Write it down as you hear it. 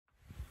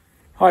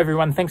Hi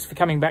everyone, thanks for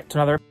coming back to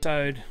another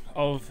episode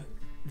of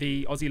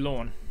the Aussie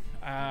Lawn.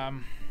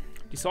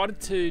 Decided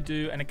to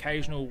do an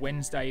occasional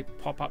Wednesday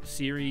pop-up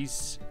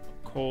series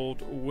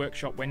called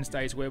Workshop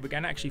Wednesdays, where we're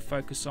going to actually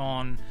focus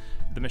on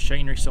the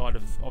machinery side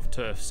of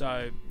turf.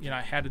 So, you know,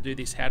 how to do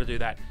this, how to do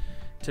that.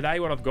 Today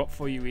what I've got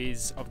for you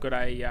is I've got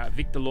a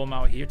Victa Lawn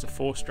mower here. It's a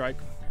 4-stroke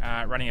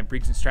running a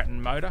Briggs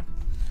Stratton motor.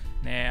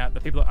 Now, the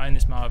people that own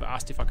this mower have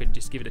asked if I could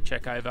just give it a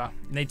check over.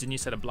 It needs a new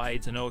set of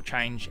blades, an oil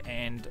change,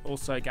 and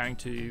also going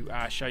to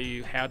show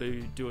you how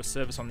to do a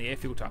service on the air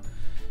filter,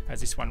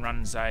 as this one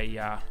runs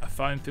a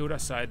foam filter,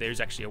 so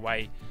there's actually a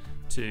way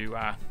to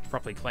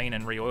properly clean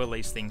and re-oil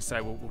these things.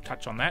 So we'll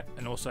touch on that,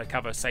 and also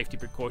cover safety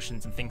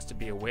precautions and things to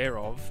be aware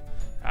of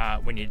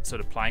when you're sort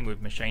of playing with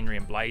machinery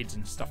and blades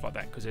and stuff like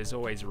that, because there's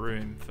always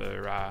room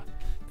for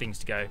things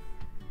to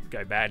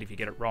go bad if you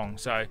get it wrong.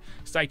 So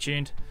stay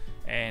tuned,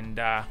 and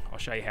I'll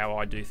show you how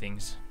I do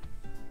things.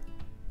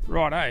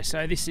 Righto,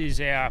 so this is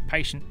our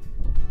patient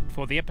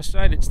for the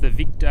episode. It's the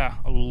Victa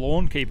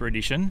Lawn Keeper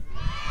edition.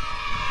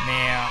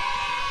 Now,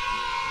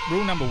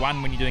 rule number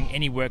one when you're doing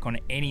any work on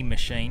any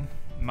machine,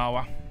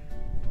 mower,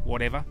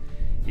 whatever,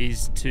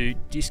 is to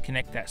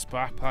disconnect that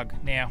spark plug.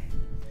 Now,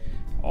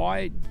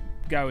 I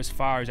go as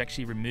far as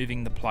actually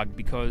removing the plug,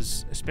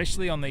 because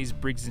especially on these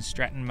Briggs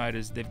Stratton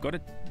motors, they've got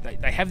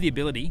they have the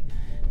ability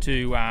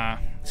to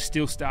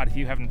still start if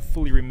you haven't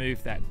fully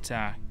removed that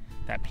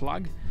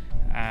plug,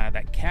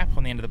 that cap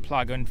on the end of the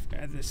plug. And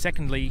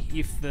secondly,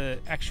 if the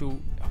actual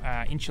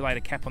insulator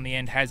cap on the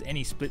end has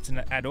any splits in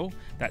it at all,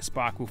 that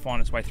spark will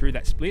find its way through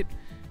that split,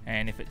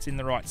 and if it's in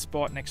the right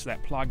spot next to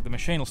that plug, the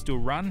machine will still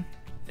run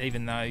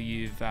even though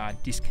you've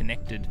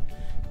disconnected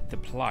the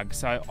plug.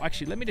 So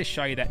actually, let me just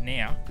show you that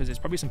now, because there's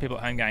probably some people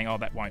at home going, oh,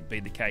 that won't be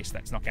the case,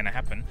 that's not going to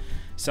happen.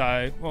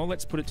 So, well,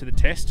 let's put it to the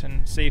test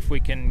and see if we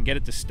can get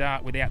it to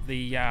start without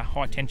the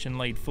high tension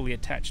lead fully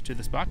attached to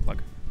the spark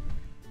plug.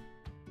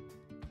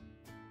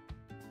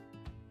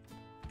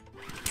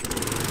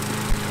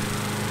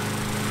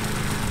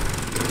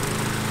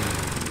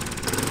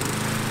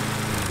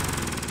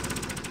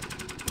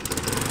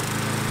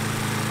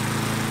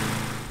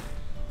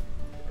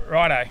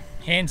 Righto,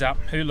 hands up,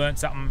 who learnt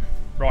something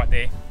right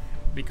there?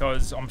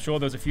 Because I'm sure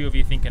there's a few of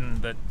you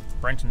thinking that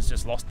Brenton's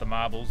just lost the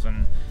marbles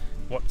and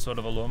what sort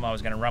of a lawnmower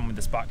is going to run with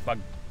the spark plug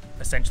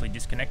essentially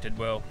disconnected.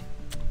 Well,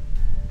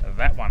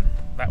 that one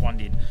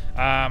did.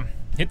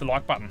 Hit the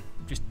like button,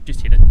 just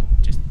hit it,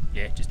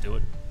 just do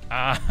it.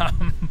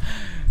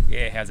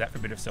 Yeah, how's that for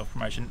a bit of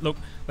self-promotion? Look,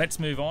 let's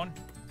move on.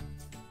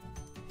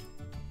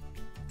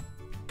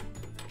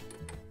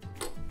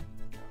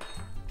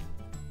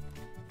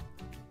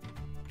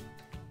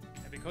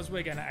 Because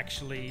we're going to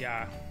actually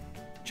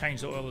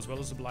change the oil as well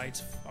as the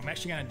blades, I'm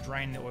actually going to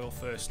drain the oil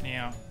first.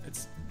 Now,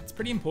 it's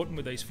pretty important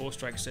with these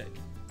 4-strokes that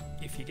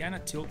if you're going to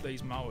tilt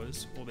these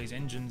mowers or these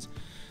engines,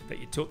 that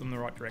you tilt them the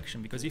right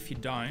direction, because if you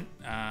don't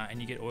and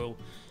you get oil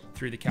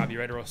through the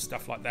carburetor or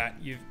stuff like that,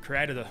 you've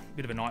created a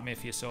bit of a nightmare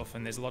for yourself,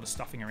 and there's a lot of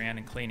stuffing around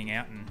and cleaning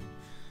out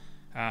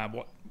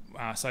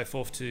and so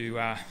forth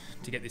to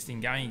get this thing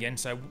going again.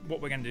 So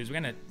what we're going to do is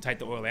we're going to take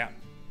the oil out,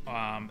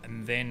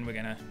 and then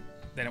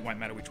it won't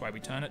matter which way we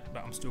turn it,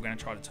 but I'm still going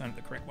to try to turn it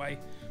the correct way.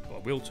 Well,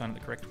 I will turn it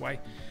the correct way,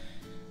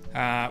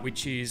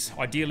 which is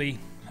ideally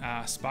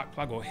spark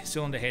plug or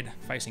cylinder head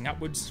facing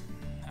upwards,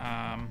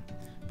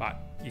 but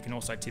you can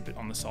also tip it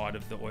on the side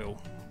of the oil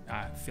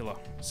filler.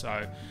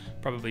 So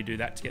probably do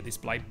that to get this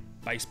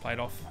base plate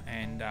off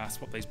and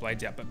swap these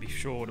blades out, but be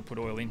sure to put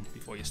oil in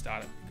before you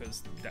start it,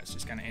 because that's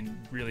just going to end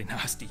really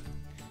nasty.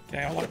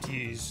 Okay, I like to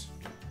use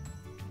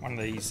one of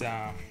these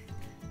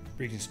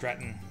Briggs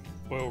Stratton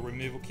oil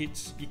removal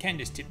kits. You can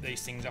just tip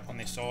these things up on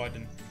their side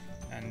and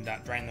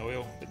drain the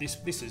oil, but this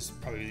is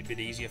probably a bit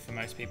easier for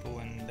most people,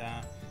 and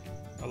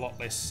a lot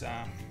less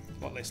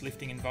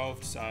lifting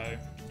involved. So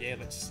yeah,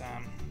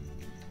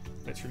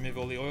 let's remove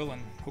all the oil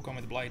and hook on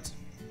with the blades.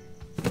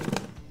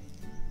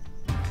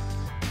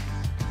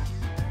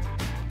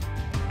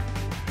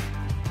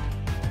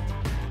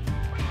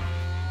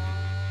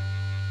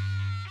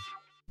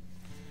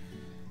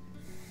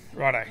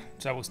 Righto,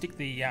 so we'll stick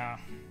the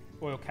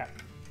oil cap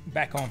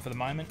back on for the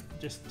moment,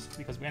 just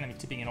because we're going to be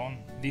tipping it on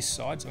this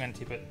side, so we're going to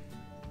tip it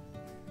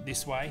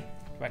this way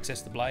to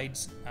access the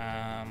blades.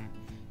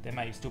 There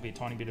may still be a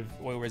tiny bit of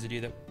oil residue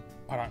that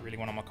I don't really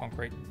want on my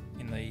concrete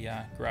in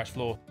the garage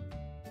floor.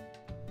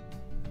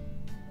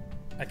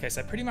 Okay,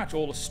 so pretty much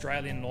all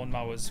Australian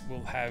lawnmowers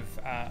will have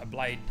a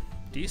blade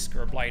disc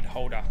or a blade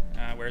holder,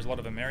 whereas a lot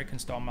of American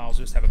style mowers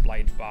just have a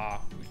blade bar,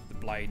 which the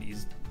blade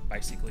is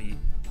basically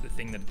the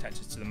thing that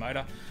attaches to the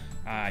motor.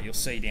 You'll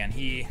see down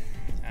here,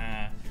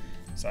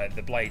 so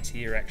the blades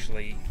here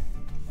actually,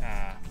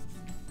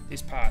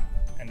 this part,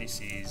 and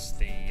this is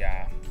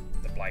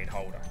the blade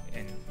holder.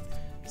 And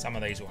some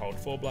of these will hold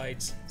 4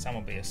 blades, some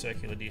will be a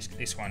circular disc.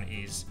 This one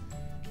is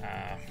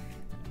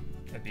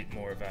a bit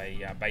more of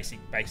a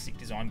basic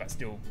design, but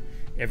still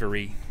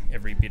every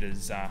bit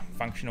as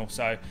functional.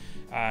 So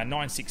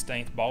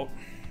 9/16 bolt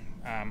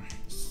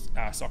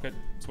socket.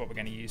 It's what we're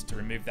going to use to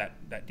remove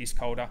that disc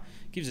holder.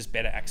 Gives us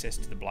better access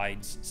to the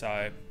blades.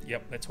 So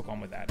yep, let's hook on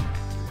with that.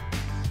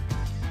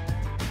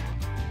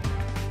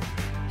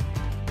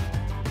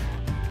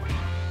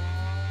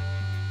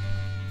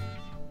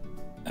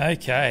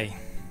 Okay,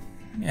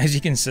 as you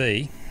can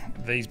see,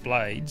 these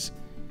blades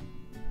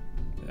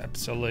are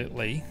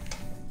absolutely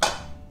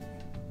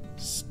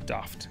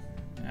stuffed.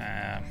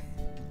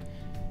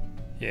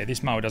 Yeah,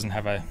 this mower doesn't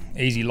have an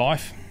easy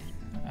life,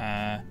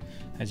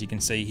 as you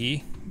can see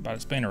here, but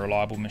it's been a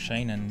reliable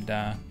machine, and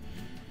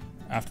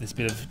after this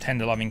bit of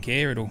tender loving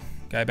care, it'll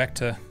go back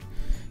to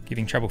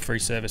giving trouble-free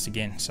service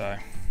again. So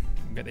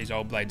we'll get these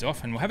old blades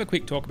off, and we'll have a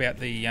quick talk about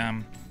the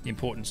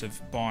importance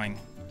of buying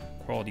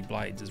quality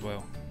blades as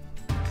well.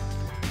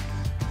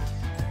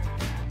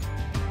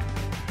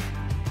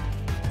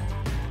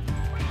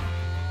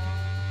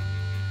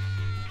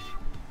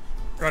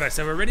 Righto,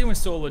 so we're ready to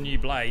install the new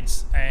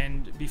blades,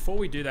 and before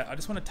we do that, I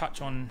just want to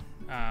touch on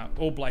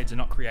all blades are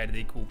not created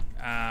equal.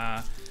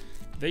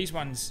 These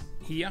ones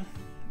here,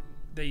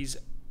 these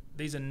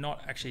are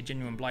not actually a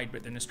genuine blade,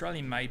 but they're an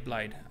Australian-made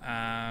blade.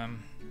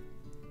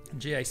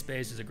 GA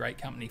Spares is a great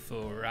company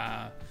for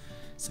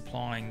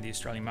supplying the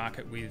Australian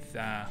market with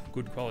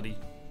good quality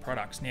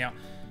products. Now,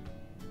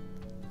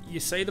 you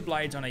see the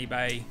blades on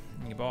eBay,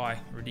 and you buy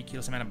a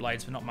ridiculous amount of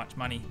blades for not much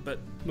money, but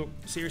look,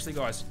 seriously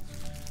guys,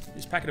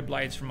 this packet of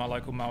blades from my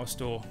local mower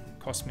store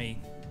cost me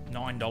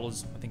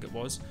 $9, I think it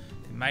was.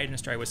 They're made in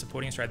Australia, we're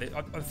supporting Australia.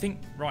 I think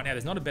right now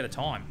there's not a better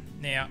time.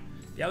 Now,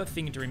 the other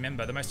thing to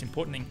remember, the most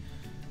important thing,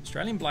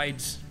 Australian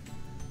blades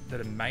that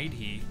are made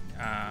here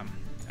are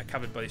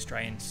covered by the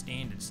Australian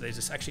standards.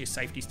 There's actually a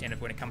safety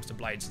standard when it comes to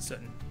blades, a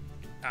certain,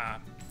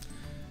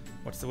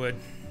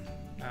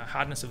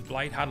 hardness of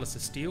blade, hardness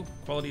of steel,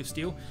 quality of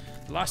steel.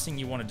 The last thing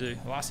I want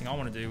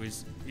to do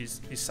is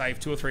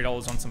save $2 or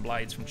 $3 on some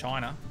blades from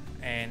China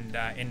and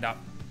end up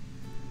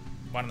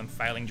one of them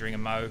failing during a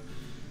mow,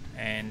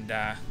 and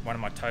one of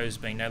my toes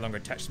being no longer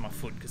attached to my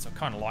foot, because I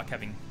kind of like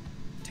having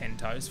 10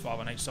 toes, 5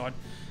 on each side,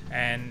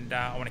 and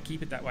I want to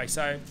keep it that way.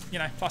 So, you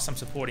know, plus I'm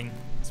supporting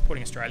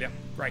Australia.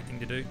 Great thing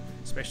to do,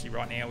 especially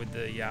right now with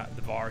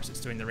the virus that's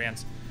doing the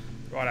rounds.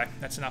 Righto,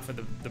 that's enough of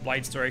the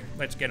blade story.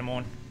 Let's get them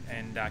on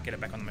and get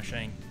it back on the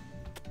machine.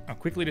 I'll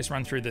quickly just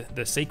run through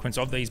the sequence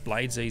of these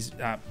blades. These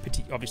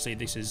obviously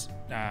this is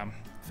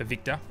for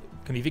Victa.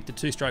 Can be Victa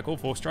 2-stroke or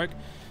 4-stroke.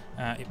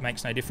 It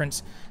makes no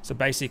difference. So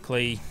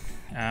basically,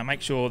 make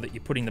sure that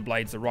you're putting the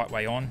blades the right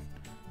way on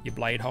your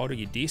blade holder,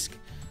 your disc.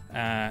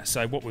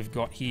 So what we've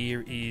got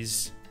here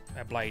is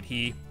a blade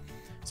here.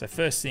 So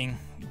first thing,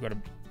 we've got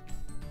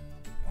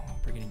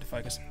bring it into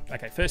focus.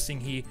 Okay, first thing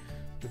here,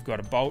 we've got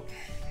a bolt.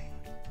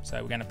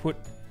 So we're going to put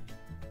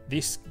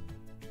this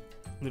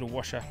little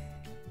washer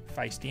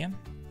face down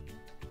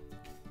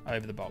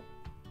over the bolt.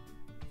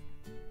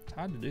 It's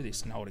hard to do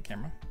this and hold a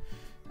camera.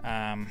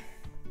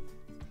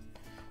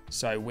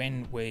 So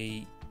when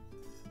we,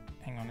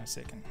 hang on a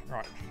second,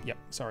 right, yep,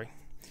 sorry,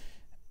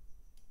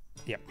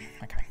 yep,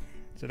 okay,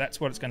 so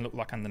that's what it's going to look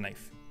like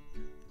underneath.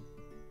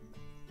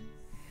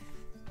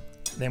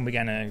 Then we're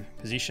going to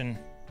position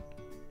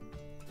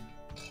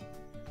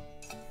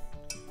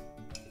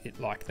it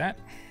like that,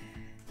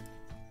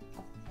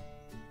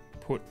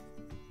 put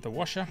the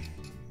washer,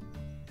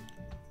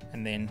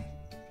 and then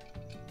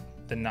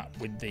the nut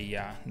with the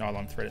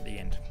nylon thread at the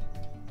end.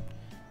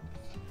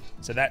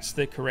 So that's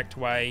the correct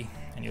way,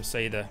 and you'll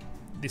see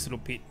this little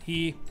bit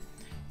here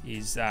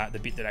is the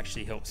bit that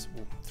actually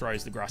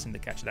throws the grass into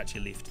the catcher. That's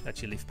your lift.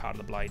 That's your lift part of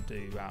the blade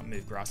to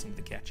move grass into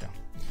the catcher.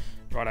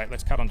 Righto,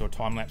 let's cut onto a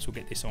time lapse. We'll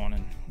get this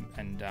on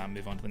and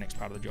move on to the next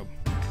part of the job.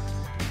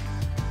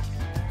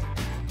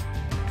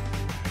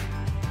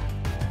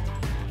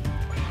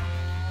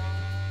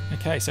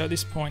 Okay, so at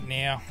this point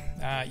now,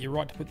 you're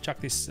right to chuck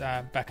this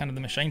back under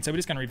the machine. So we're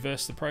just going to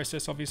reverse the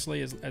process,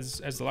 obviously, as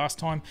the last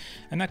time,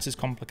 and that's as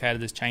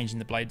complicated as changing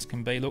the blades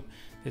can be. Look,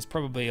 there's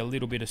probably a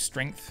little bit of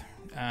strength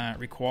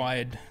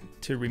required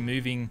to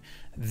removing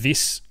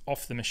this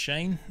off the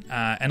machine,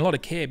 and a lot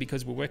of care,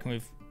 because we're working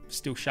with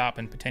still sharp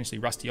and potentially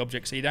rusty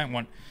objects, so you don't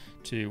want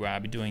to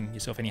be doing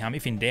yourself any harm.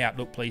 If in doubt,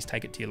 look, please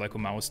take it to your local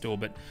mower store,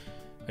 but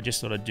I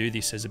just thought I'd do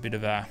this as a bit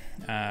of a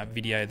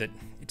video that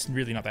it's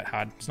really not that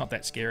hard, it's not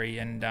that scary,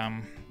 and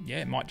yeah,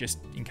 it might just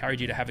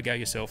encourage you to have a go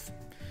yourself,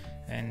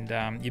 and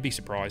you'll be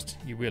surprised,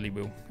 you really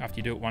will, after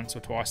you do it once or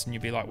twice, and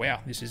you'll be like, wow,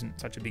 this isn't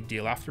such a big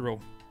deal after all.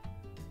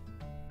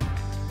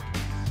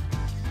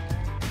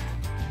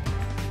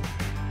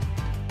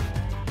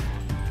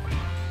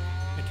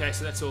 Okay,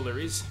 so that's all there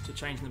is to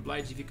changing the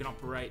blades. If you can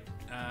operate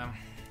a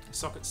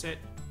socket set,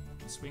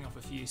 swing off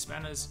a few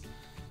spanners,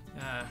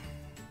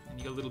 and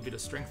you got a little bit of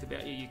strength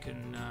about you, you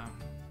can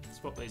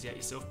swap these out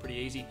yourself pretty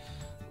easy.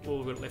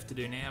 All we've got left to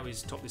do now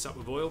is top this up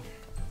with oil.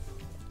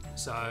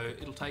 So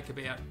it'll take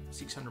about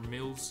 600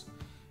 mils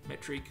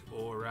metric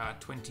or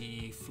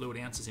 20 fluid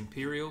ounces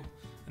imperial,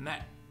 and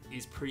that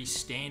is pretty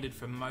standard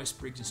for most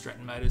Briggs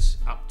Stratton motors,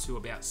 up to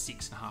about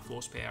 6.5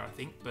 horsepower, I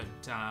think. But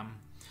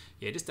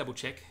yeah, just double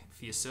check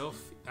for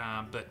yourself.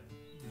 But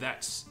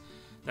that's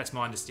That's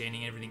my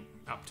understanding. Everything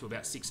up to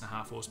about 6.5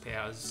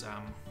 horsepower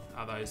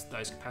are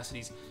those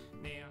capacities.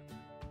 Now,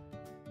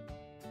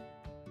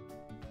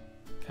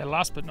 okay,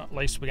 last but not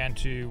least, we're going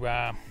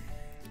to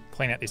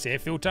clean out this air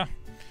filter.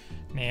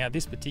 Now,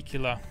 this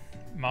particular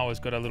mower's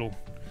got a little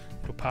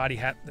party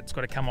hat that's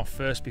got to come off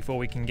first before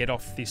we can get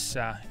off this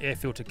air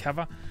filter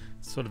cover.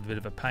 It's sort of a bit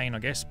of a pain, I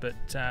guess, but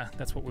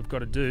that's what we've got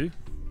to do.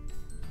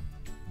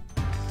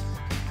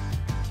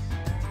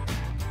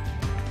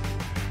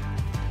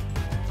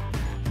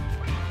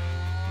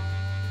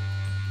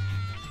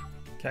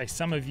 Okay,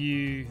 some of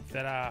you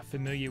that are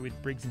familiar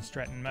with Briggs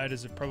Stratton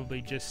motors are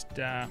probably just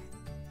a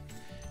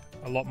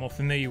lot more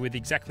familiar with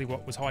exactly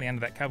what was hiding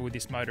under that cover with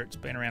this motor. It's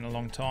been around a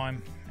long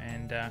time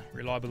and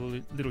reliable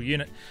little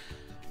unit.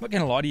 I'm not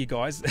going to lie to you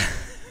guys.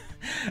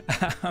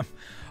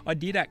 I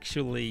did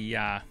actually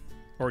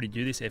already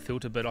do this air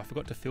filter, but I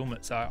forgot to film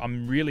it, so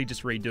I'm really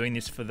just redoing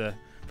this for the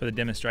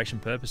demonstration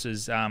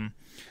purposes.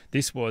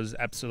 This was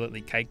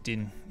absolutely caked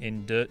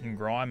in dirt and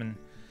grime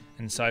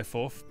and so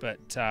forth,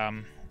 but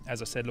as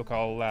I said, look,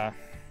 I'm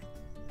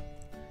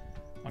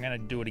going to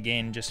do it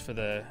again just for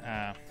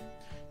the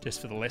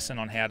lesson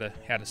on how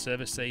to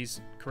service these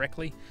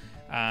correctly.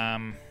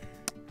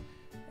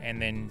 And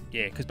then,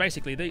 yeah, because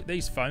basically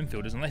these foam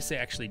filters, unless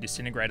they're actually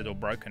disintegrated or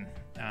broken,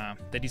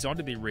 they're designed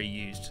to be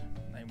reused.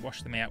 They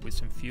wash them out with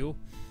some fuel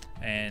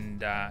and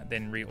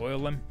then re-oil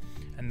them,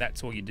 and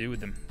that's all you do with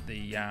them.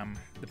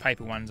 The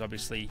paper ones,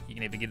 obviously, you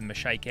can either give them a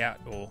shake out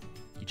or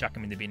you chuck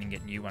them in the bin and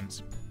get new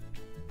ones.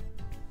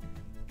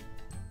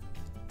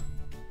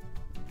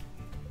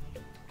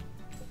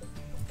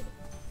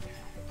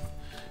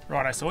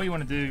 Righto, so all you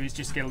want to do is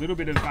just get a little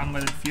bit of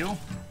unleaded fuel.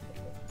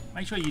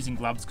 Make sure you're using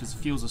gloves because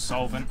fuel's a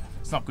solvent.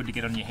 It's not good to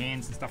get on your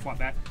hands and stuff like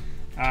that.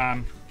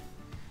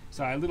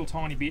 So a little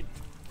tiny bit.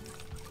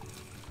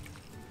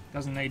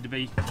 Doesn't need to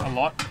be a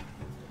lot,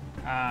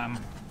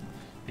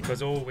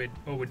 because all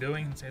we're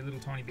doing, say a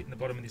little tiny bit in the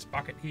bottom of this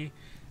bucket here,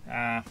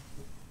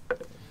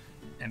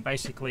 and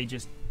basically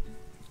just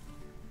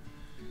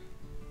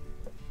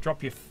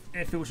drop your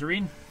air filter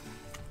in,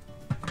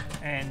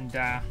 and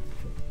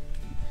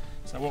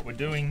so what we're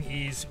doing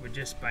is we're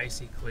just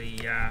basically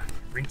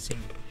rinsing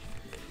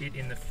it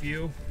in the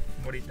fuel.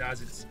 And what it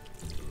does, it's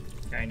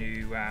going to,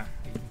 you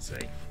can see,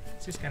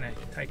 it's just going to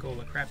take all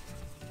the crap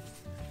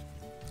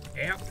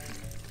out,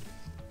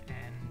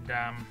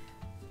 and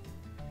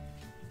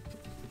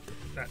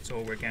that's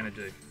all we're going to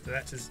do. So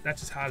that's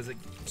as hard as it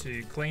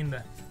to clean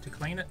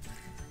it.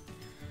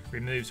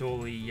 Removes all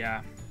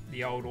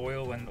the old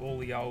oil and all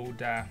the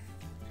old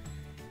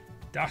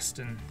dust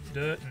and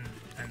dirt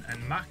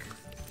and muck.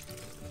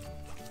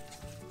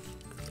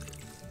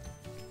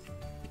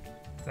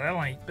 So that'll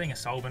only, being a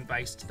solvent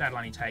based, that'll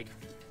only take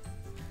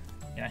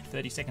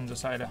 30 seconds or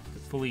so to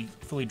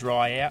fully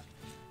dry out.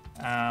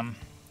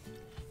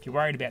 If you're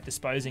worried about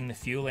disposing the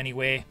fuel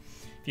anywhere,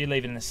 if you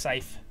leave it in a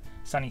safe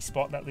sunny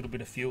spot, that little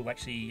bit of fuel will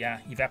actually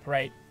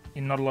evaporate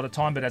in not a lot of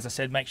time. But as I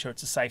said, make sure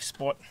it's a safe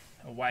spot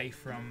away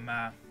from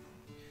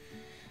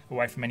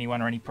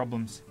anyone or any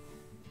problems.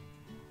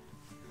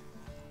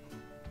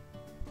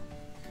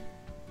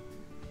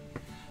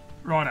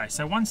 Righto,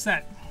 so once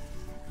that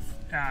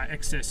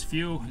excess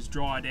fuel has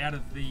dried out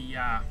of the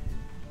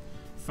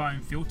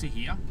foam filter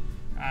here,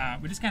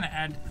 we're just going to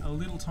add a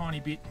little tiny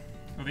bit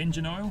of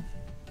engine oil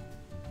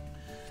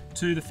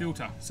to the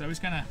filter. So we're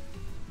just going to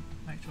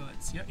make sure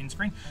that's in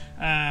screen.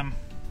 Going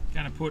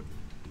to put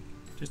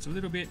just a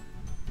little bit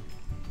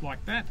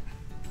like that.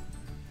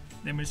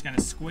 Then we're just going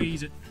to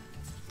squeeze it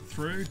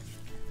through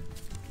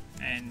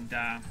and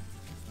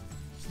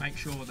make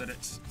sure that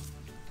it's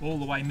all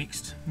the way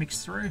mixed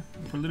through.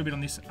 We'll put a little bit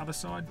on this other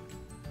side.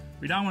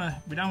 We don't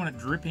want it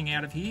dripping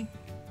out of here.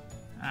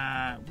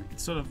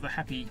 It's sort of the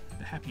happy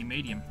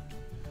medium.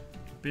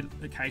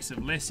 A case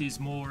of less is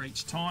more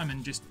each time,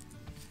 and just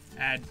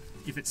add.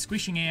 If it's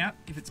squishing out,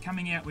 if it's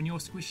coming out when you're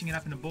squishing it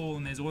up in a ball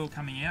and there's oil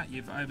coming out,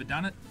 you've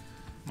overdone it.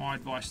 My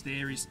advice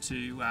there is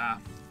to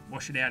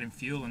wash it out in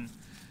fuel and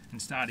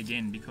start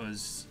again,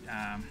 because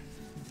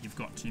you've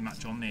got too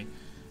much on there.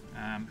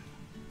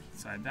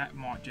 So that we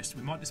might just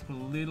put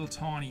a little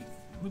tiny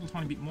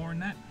bit more in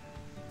that.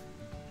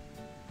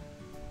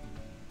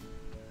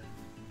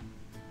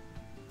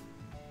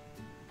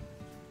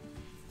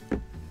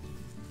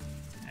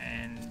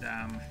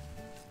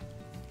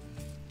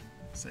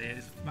 So yeah,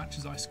 as much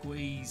as I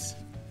squeeze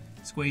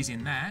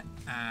in that,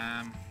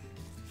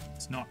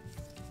 it's not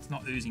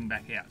oozing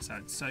back out. So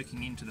it's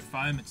soaking into the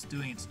foam. It's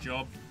doing its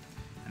job,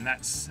 and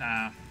that's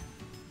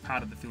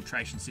part of the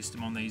filtration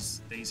system on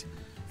these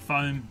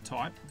foam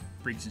type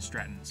Briggs &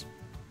 Strattons,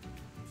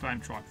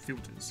 foam type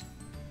filters.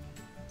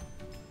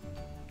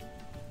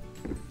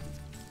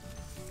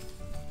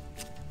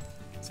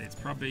 So that's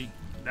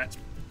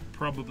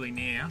probably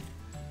now.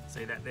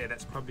 See that there?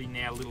 That's probably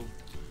now a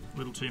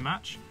little too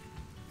much.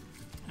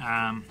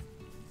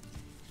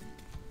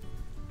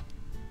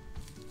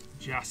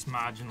 Just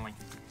marginally,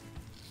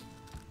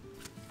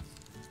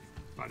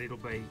 but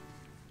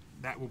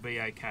that will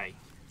be okay.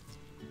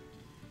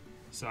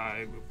 So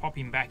we'll pop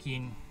him back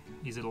in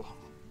his little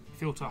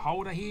filter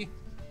holder here.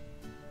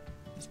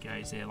 Just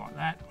goes there like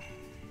that.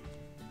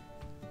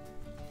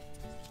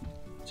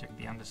 Check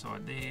the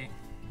underside there.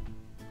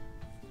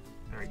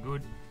 Very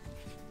good.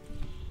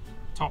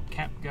 Top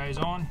cap goes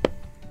on.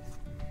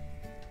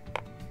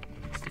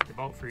 Stick the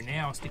bolt through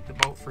now, I'll stick the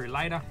bolt through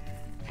later,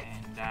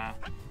 and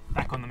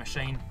back on the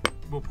machine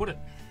we'll put it.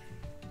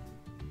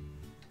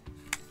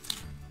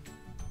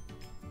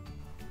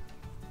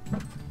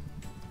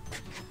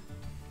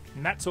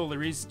 And that's all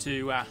there is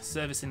to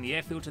servicing the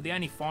air filter. The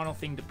only final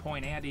thing to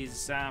point out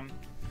is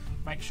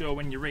make sure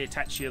when you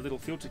reattach your little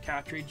filter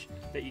cartridge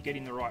that you get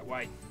in the right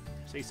way.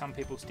 See, some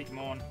people stick them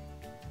on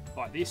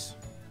like this.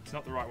 It's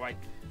not the right way.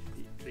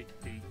 The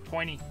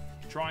pointy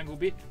triangle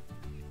bit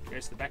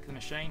goes to the back of the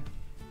machine,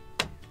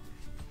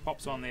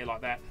 pops on there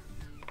like that.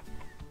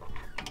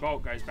 The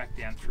bolt goes back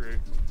down through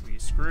with your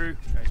screw,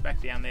 goes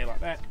back down there like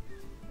that,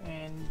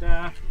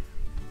 and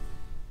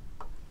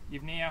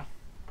you've now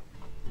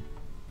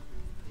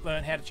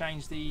learned how to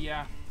change the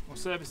or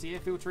service the air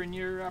filter in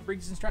your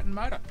Briggs Stratton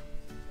motor.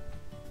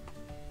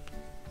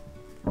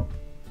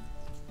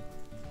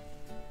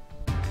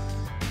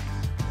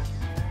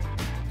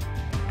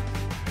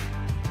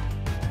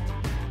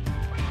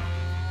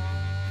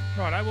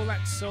 Righto, well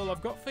that's all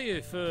I've got for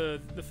you for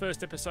the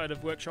first episode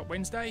of Workshop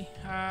Wednesday.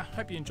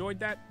 Hope you enjoyed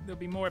that. There'll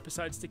be more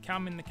episodes to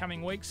come in the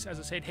coming weeks.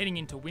 As I said, heading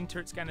into winter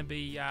it's going to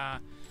be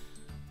a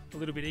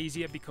little bit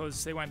easier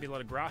because there won't be a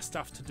lot of grass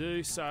stuff to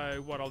do.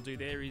 So what I'll do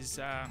there is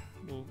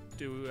we'll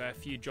do a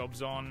few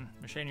jobs on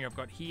machinery I've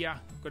got here.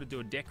 I've got to do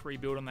a deck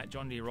rebuild on that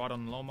John Deere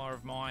ride-on lawnmower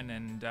of mine,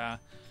 and a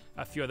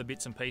few other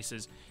bits and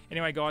pieces.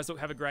 Anyway guys, look,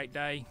 have a great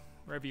day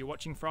wherever you're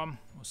watching from.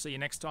 We'll see you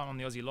next time on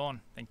the Aussie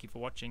Lawn. Thank you for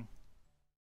watching.